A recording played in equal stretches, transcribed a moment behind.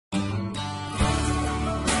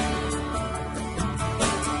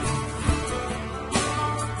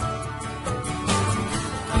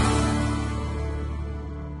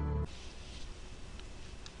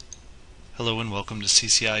Hello and welcome to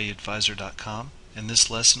CCIEadvisor.com. In this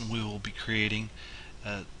lesson we will be creating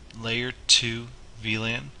a layer 2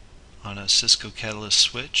 VLAN on a Cisco Catalyst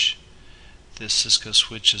switch. This Cisco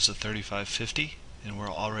switch is a 3550 and we're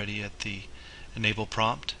already at the enable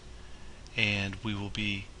prompt, and we will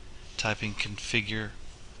be typing configure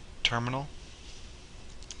terminal,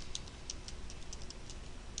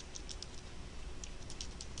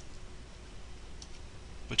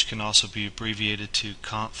 which can also be abbreviated to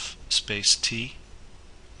conf-T.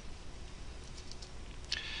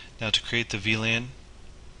 Now to create the VLAN,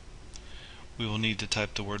 we will need to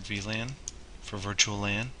type the word VLAN for virtual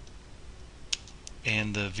LAN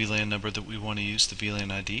and the VLAN number that we want to use, the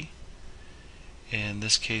VLAN ID. In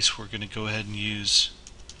this case we're going to go ahead and use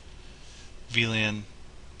VLAN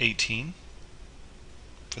 18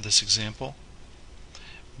 for this example.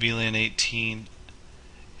 VLAN 18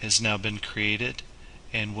 has now been created,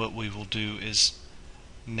 and what we will do is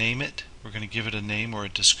name it. We're going to give it a name or a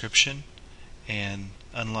description, and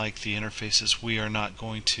unlike the interfaces, we are not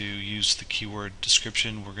going to use the keyword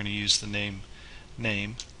description. We're going to use the name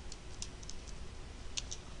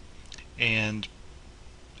and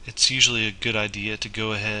it's usually a good idea to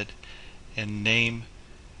go ahead and name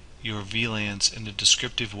your VLANs in a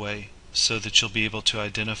descriptive way so that you'll be able to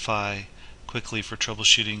identify quickly for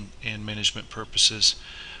troubleshooting and management purposes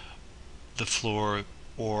the floor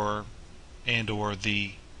or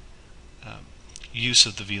the use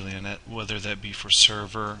of the VLAN, whether that be for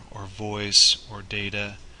server or voice or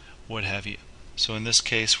data, what have you. So in this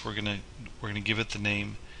case we're gonna give it the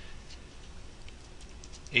name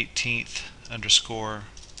 18th _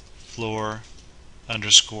 floor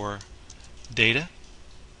 _ data.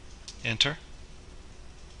 Enter.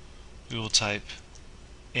 We will type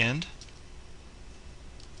end.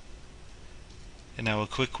 And now a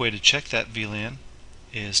quick way to check that VLAN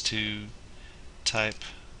is to type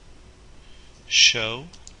show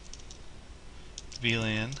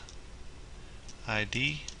VLAN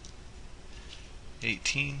ID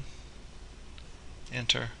 18,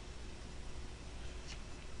 enter,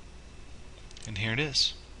 and here it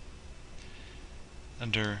is.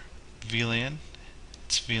 Under VLAN,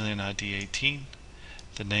 it's VLAN ID 18,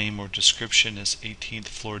 the name or description is 18th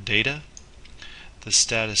floor data, the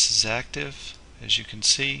status is active, as you can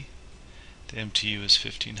see, the MTU is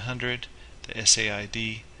 1500, the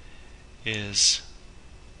SAID is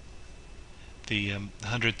the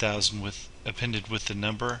 100,000 appended with the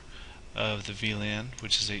number of the VLAN,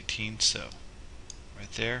 which is 18, so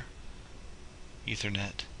right there,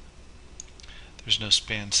 Ethernet. There's no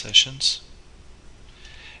span sessions.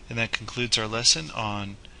 And that concludes our lesson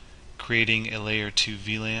on creating a layer 2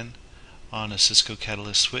 VLAN on a Cisco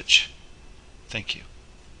Catalyst switch. Thank you.